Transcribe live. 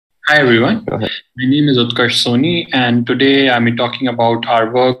Hi everyone, Go ahead. my name is Utkarsh Soni, and today I'm talking about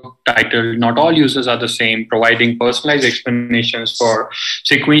our work titled Not All Users Are the Same, Providing Personalized Explanations for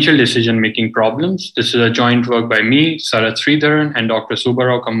Sequential Decision-Making Problems. This is a joint work by me, Sarath Sridharan, and Dr.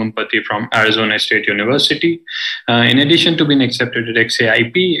 Subbarao Kammampati from Arizona State University. In addition to being accepted at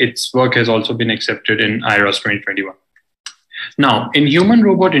XAIP, its work has also been accepted in IROS 2021. Now, in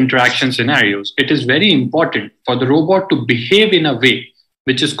human-robot interaction scenarios, it is very important for the robot to behave in a way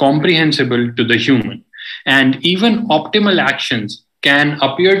which is comprehensible to the human. And even optimal actions can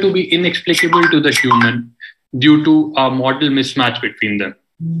appear to be inexplicable to the human due to a model mismatch between them.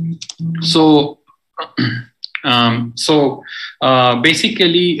 So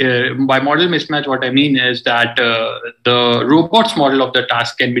basically, by model mismatch, what I mean is that the robot's model of the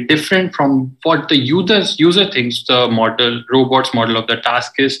task can be different from what the user thinks the robot's model of the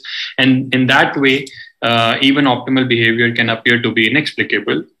task is. And in that way, even optimal behavior can appear to be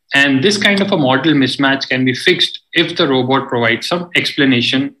inexplicable. And this kind of a model mismatch can be fixed if the robot provides some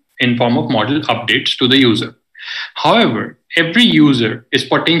explanation in form of model updates to the user. However, every user is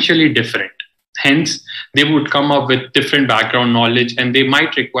potentially different. Hence, they would come up with different background knowledge and they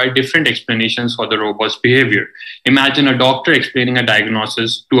might require different explanations for the robot's behavior. Imagine a doctor explaining a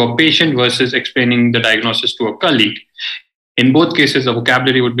diagnosis to a patient versus explaining the diagnosis to a colleague. In both cases, the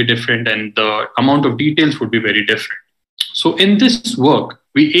vocabulary would be different and the amount of details would be very different. So in this work,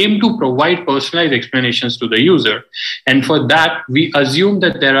 we aim to provide personalized explanations to the user. And for that, we assume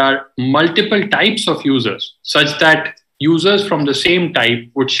that there are multiple types of users such that users from the same type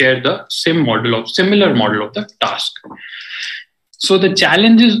would share the similar model of the task. So the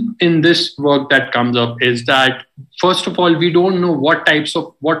challenges in this work that comes up is that, first of all, we don't know what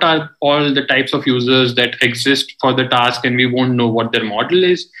are all the types of users that exist for the task, and we won't know what their model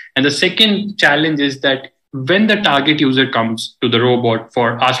is. And the second challenge is that when the target user comes to the robot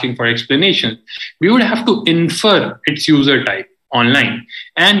for asking for explanation, we would have to infer its user type online.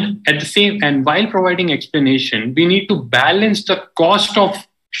 And while providing explanation, we need to balance the cost of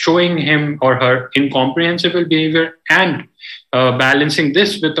showing him or her incomprehensible behavior and balancing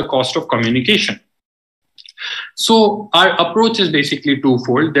this with the cost of communication. So our approach is basically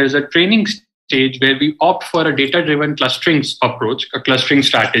twofold. There's a training stage where we opt for a data-driven clustering approach, a clustering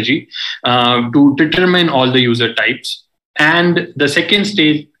strategy to determine all the user types. And the second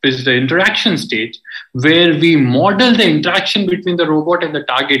stage is the interaction stage, where we model the interaction between the robot and the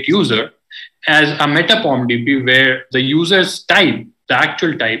target user as a meta-POMDP, where the user's type, the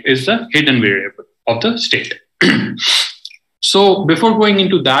actual type, is the hidden variable of the state. So before going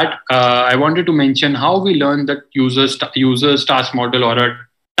into that, I wanted to mention how we learn the user's task model or a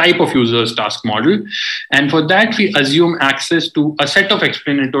type of user's task model. And for that, we assume access to a set of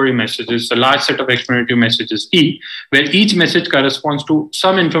explanatory messages, a large set of explanatory messages E, where each message corresponds to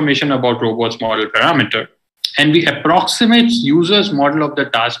some information about robot's model parameter. And we approximate user's model of the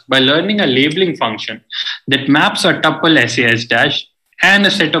task by learning a labeling function that maps a tuple SAS dash and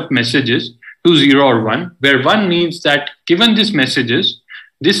a set of messages to 0 or 1, where 1 means that given these messages,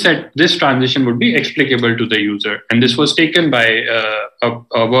 this transition would be explicable to the user. And this was taken by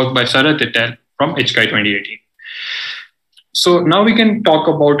a work by Sarath et al. From HKI 2018. So now we can talk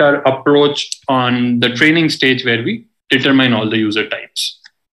about our approach on the training stage where we determine all the user types.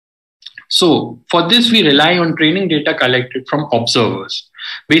 So for this, we rely on training data collected from observers.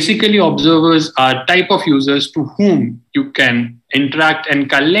 Basically, observers are type of users to whom you can interact and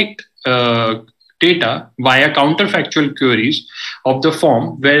collect data via counterfactual queries of the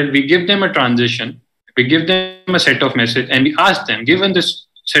form where we give them a transition, we give them a set of message, and we ask them, given this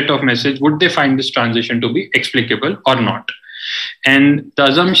set of message, would they find this transition to be explicable or not? And the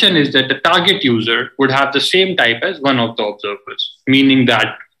assumption is that the target user would have the same type as one of the observers, meaning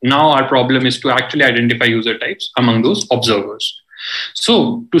that now our problem is to actually identify user types among those observers.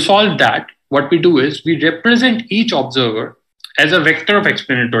 So to solve that, what we do is we represent each observer as a vector of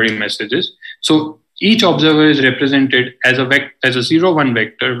explanatory messages. So each observer is represented as a 0-1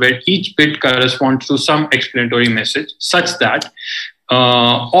 vector where each bit corresponds to some explanatory message, such that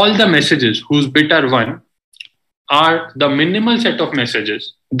all the messages whose bit are 1 are the minimal set of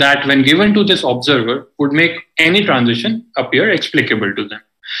messages that, when given to this observer, would make any transition appear explicable to them.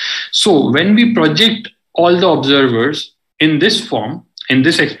 So when we project all the observers in this form, in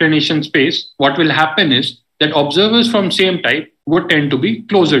this explanation space, what will happen is that observers from same type would tend to be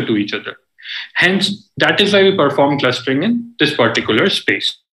closer to each other. Hence, that is why we perform clustering in this particular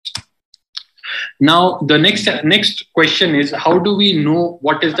space. Now, the next question is, how do we know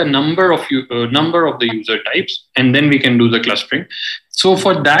what is the number of the user types, and then we can do the clustering. So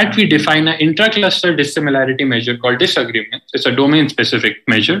for that, we define an intra-cluster dissimilarity measure called disagreement. It's a domain-specific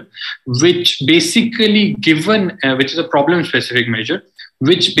measure, which basically which is a problem-specific measure,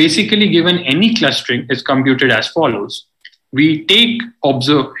 which basically given any clustering is computed as follows. We take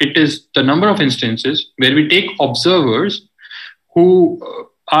it is the number of instances where we take observers who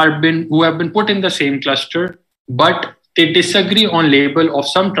have been put in the same cluster, but they disagree on label of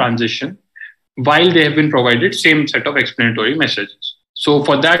some transition while they have been provided same set of explanatory messages. So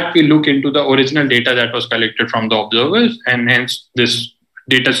for that, we look into the original data that was collected from the observers, and hence this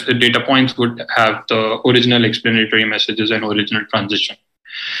data points would have the original explanatory messages and original transition.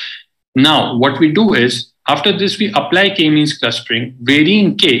 Now, what we do is, after this, we apply k-means clustering,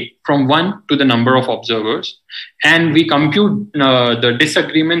 varying k from 1 to the number of observers, and we compute the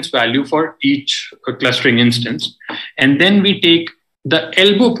disagreements value for each clustering instance. And then we take the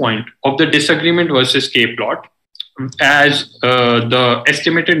elbow point of the disagreement versus k plot as the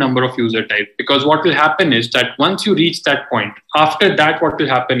estimated number of user type. Because what will happen is that once you reach that point, after that, what will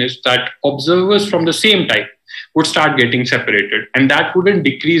happen is that observers from the same type would start getting separated, and that wouldn't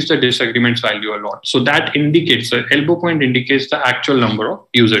decrease the disagreements value a lot. So that indicates, the elbow point indicates the actual number of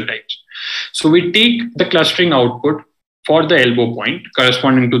user types. So we take the clustering output for the elbow point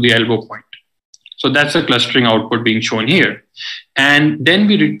corresponding to the elbow point. So that's the clustering output being shown here. And then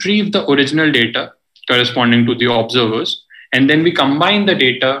we retrieve the original data corresponding to the observers, and then we combine the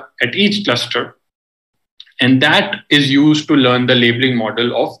data at each cluster. And that is used to learn the labeling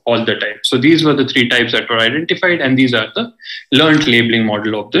model of all the types. So these were the 3 types that were identified, and these are the learned labeling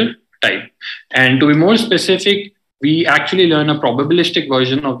model of the type. And to be more specific, we actually learn a probabilistic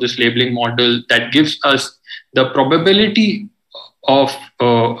version of this labeling model that gives us the probability of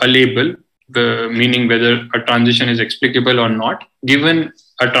a label, meaning whether a transition is explicable or not, given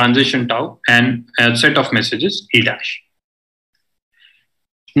a transition tau and a set of messages E dash.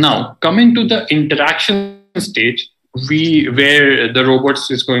 Now, coming to the interaction stage, where the robots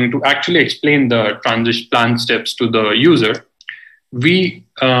is going to actually explain the transition plan steps to the user, the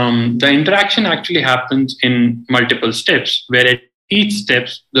interaction actually happens in multiple steps, where at each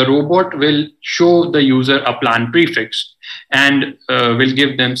steps, the robot will show the user a plan prefix and will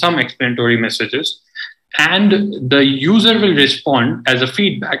give them some explanatory messages. And the user will respond as a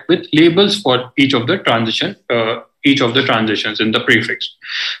feedback with labels for each of the transitions in the prefix.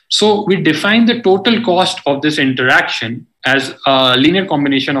 So we define the total cost of this interaction as a linear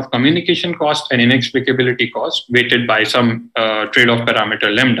combination of communication cost and inexplicability cost weighted by some trade-off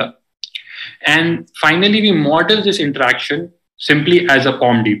parameter lambda. And finally, we model this interaction simply as a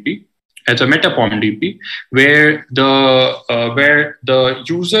POM-DP, as a meta-POM-DP, where the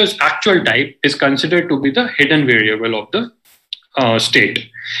user's actual type is considered to be the hidden variable of the state.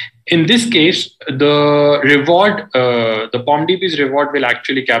 In this case, the reward, the POM-DP's reward will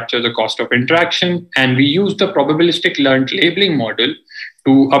actually capture the cost of interaction, and we use the probabilistic learned labeling model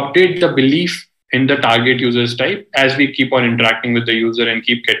to update the belief in the target user's type. As we keep on interacting with the user and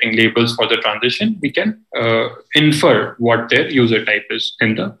keep getting labels for the transition, we can infer what their user type is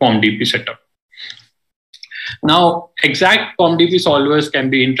in the POM-DP setup. Now, exact POM-DP solvers can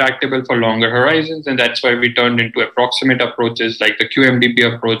be intractable for longer horizons, and that's why we turned into approximate approaches like the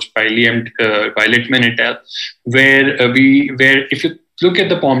QMDP approach by Littman et al., where if you look at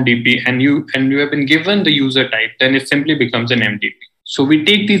the POM-DP and you have been given the user type, then it simply becomes an MDP. So we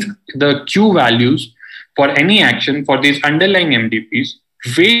take the Q values for any action for these underlying MDPs,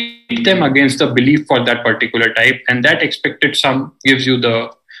 weight them against the belief for that particular type, and that expected sum gives you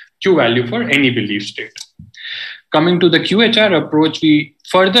the Q value for any belief state. Coming to the QHR approach, we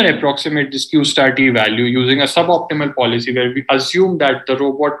further approximate this Q star T value using a suboptimal policy where we assume that the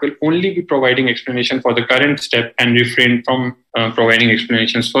robot will only be providing explanation for the current step and refrain from providing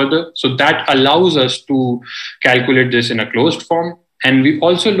explanations further. So that allows us to calculate this in a closed form. And we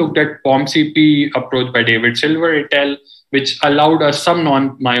also looked at POM-CP approach by David Silver et al., which allowed us some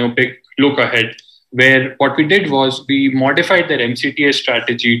non-myopic look ahead, where what we did was we modified their MCTA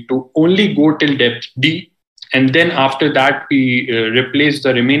strategy to only go till depth D. And then after that, we replaced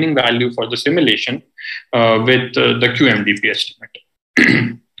the remaining value for the simulation with the QMDP estimate.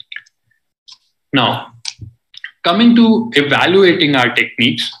 Now, coming to evaluating our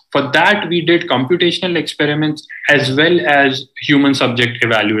techniques, for that, we did computational experiments as well as human subject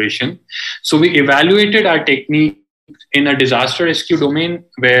evaluation. So we evaluated our technique in a disaster rescue domain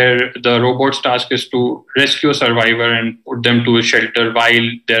where the robot's task is to rescue a survivor and put them to a shelter while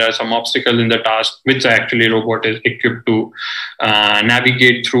there are some obstacles in the task, which actually robot is equipped to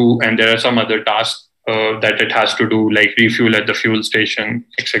navigate through, and there are some other tasks that it has to do, like refuel at the fuel station,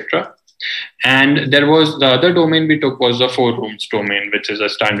 etc. And there was the other domain we took was the 4 rooms domain, which is a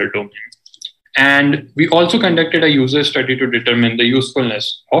standard domain. And we also conducted a user study to determine the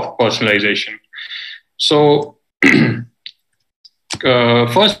usefulness of personalization. So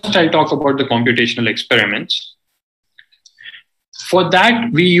first, I'll talk about the computational experiments. For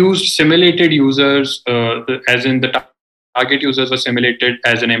that, we used simulated users, as in the target users were simulated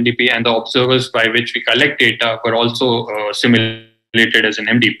as an MDP, and the observers by which we collect data were also simulated as an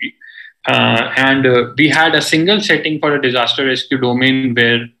MDP. We had a single setting for a disaster rescue domain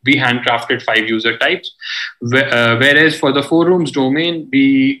where we handcrafted 5 user types, whereas for the 4 rooms domain,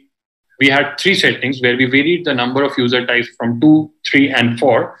 we had 3 settings where we varied the number of user types from 2, 3, and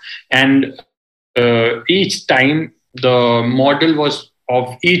 4. And each time the model was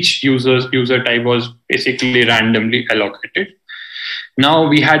of each user type was basically randomly allocated. Now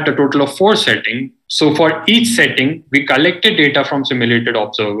we had a total of 4 settings. So for each setting, we collected data from simulated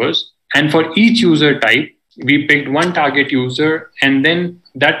observers. And for each user type, we picked 1 target user, and then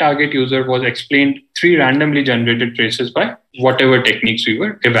that target user was explained 3 randomly generated traces by whatever techniques we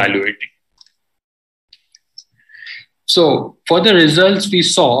were evaluating. So for the results, we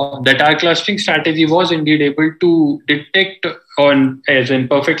saw that our clustering strategy was indeed able to detect as in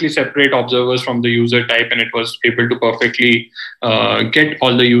perfectly separate observers from the user type, and it was able to perfectly get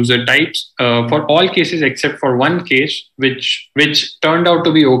all the user types for all cases except for 1 case, which turned out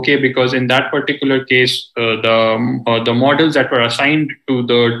to be okay, because in that particular case, the models that were assigned to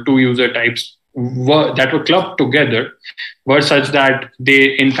the 2 user types that were clubbed together were such that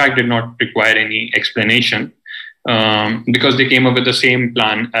they in fact did not require any explanation. Because they came up with the same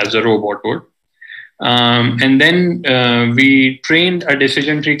plan as a robot would. And then we trained a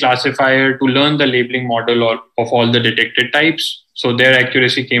decision tree classifier to learn the labeling model of all the detected types. So their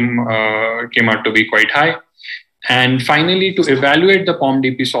accuracy came out to be quite high. And finally, to evaluate the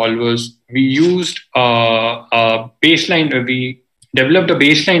POMDP solvers, we used a baseline. We developed a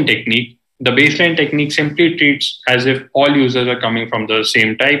baseline technique. The baseline technique simply treats as if all users are coming from the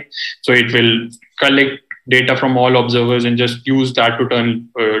same type. So it will collect data from all observers and just use that to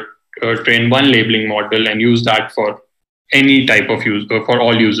train 1 labeling model and use that for any type of user, for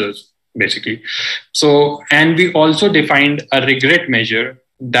all users, basically. So, and we also defined a regret measure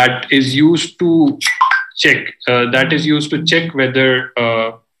that is used to check, whether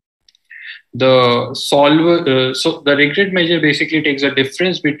the solver, so the regret measure basically takes the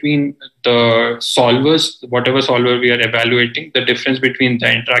difference between the solvers, whatever solver we are evaluating, the difference between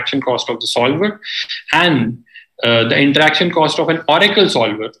the interaction cost of the solver and the interaction cost of an oracle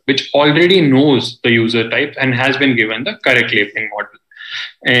solver, which already knows the user type and has been given the correct labeling model.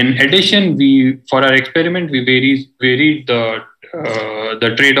 In addition, for our experiment, we varied the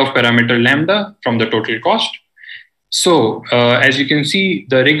trade-off parameter lambda from the total cost. So, as you can see,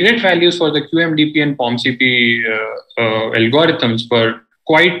 the regret values for the QMDP and POMCP algorithms were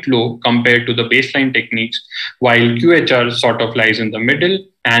quite low compared to the baseline techniques, while QHR sort of lies in the middle,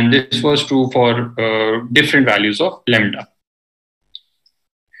 and this was true for different values of lambda.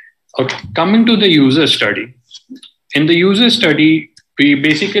 Okay, coming to the user study. In the user study, we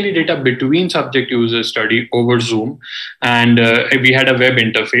basically did a between subject user study over Zoom, and we had a web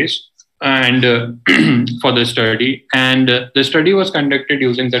interface and for the study, and the study was conducted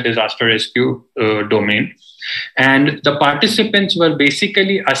using the disaster rescue domain, and the participants were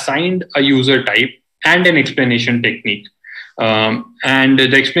basically assigned a user type and an explanation technique, and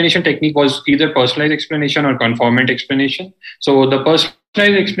the explanation technique was either personalized explanation or conformant explanation. So the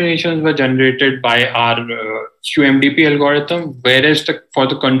personalized explanations were generated by our QMDP algorithm, whereas for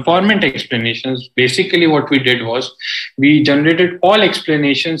the conformant explanations, basically what we did was we generated all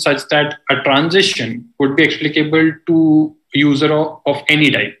explanations such that a transition would be explicable to user of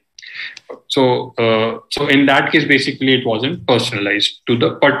any type. So in that case, basically it wasn't personalized to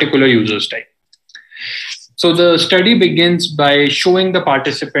the particular user's type. So the study begins by showing the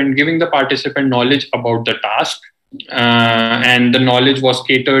participant, giving the participant knowledge about the task, and the knowledge was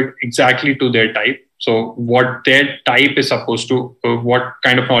catered exactly to their type. So what their type is supposed to, what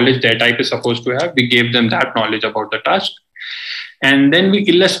kind of knowledge their type is supposed to have, we gave them that knowledge about the task. And then we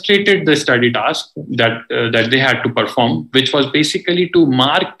illustrated the study task that they had to perform, which was basically to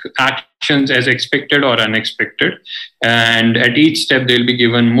mark actions as expected or unexpected. And at each step, they'll be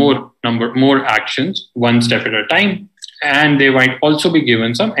given more actions, 1 step at a time. And they might also be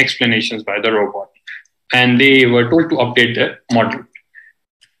given some explanations by the robot. and they were told to update their model.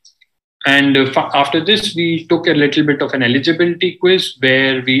 And after this, we took a little bit of an eligibility quiz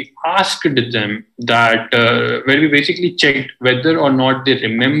where we asked them that, where we basically checked whether or not they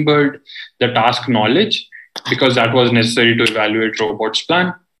remembered the task knowledge, because that was necessary to evaluate robots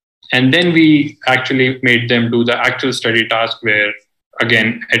plan. And then we actually made them do the actual study task where,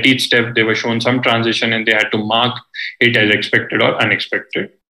 again, at each step, they were shown some transition and they had to mark it as expected or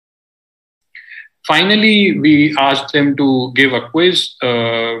unexpected. Finally, we asked them to give a quiz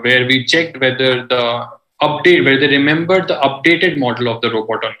where we checked whether whether they remembered the updated model of the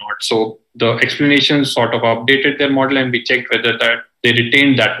robot or not. So the explanations sort of updated their model, and we checked whether that they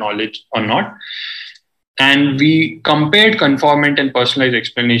retained that knowledge or not. And we compared conformant and personalized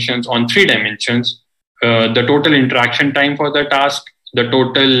explanations on 3 dimensions: the total interaction time for the task, the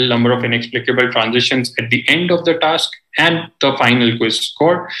total number of inexplicable transitions at the end of the task, and the final quiz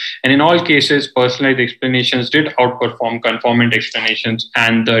score. And in all cases, personalized explanations did outperform conformant explanations,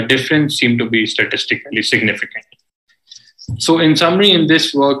 and the difference seemed to be statistically significant. So in summary, in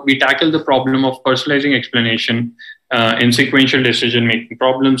this work, we tackle the problem of personalizing explanation in sequential decision-making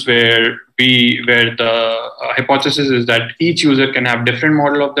problems where the hypothesis is that each user can have different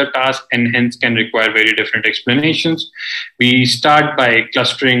model of the task and hence can require very different explanations. We start by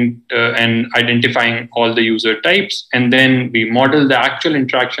clustering and identifying all the user types, and then we model the actual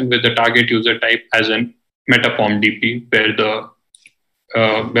interaction with the target user type as a meta-POM DP, where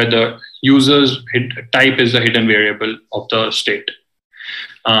the user's type is the hidden variable of the state.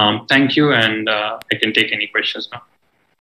 Thank you, and I can take any questions now.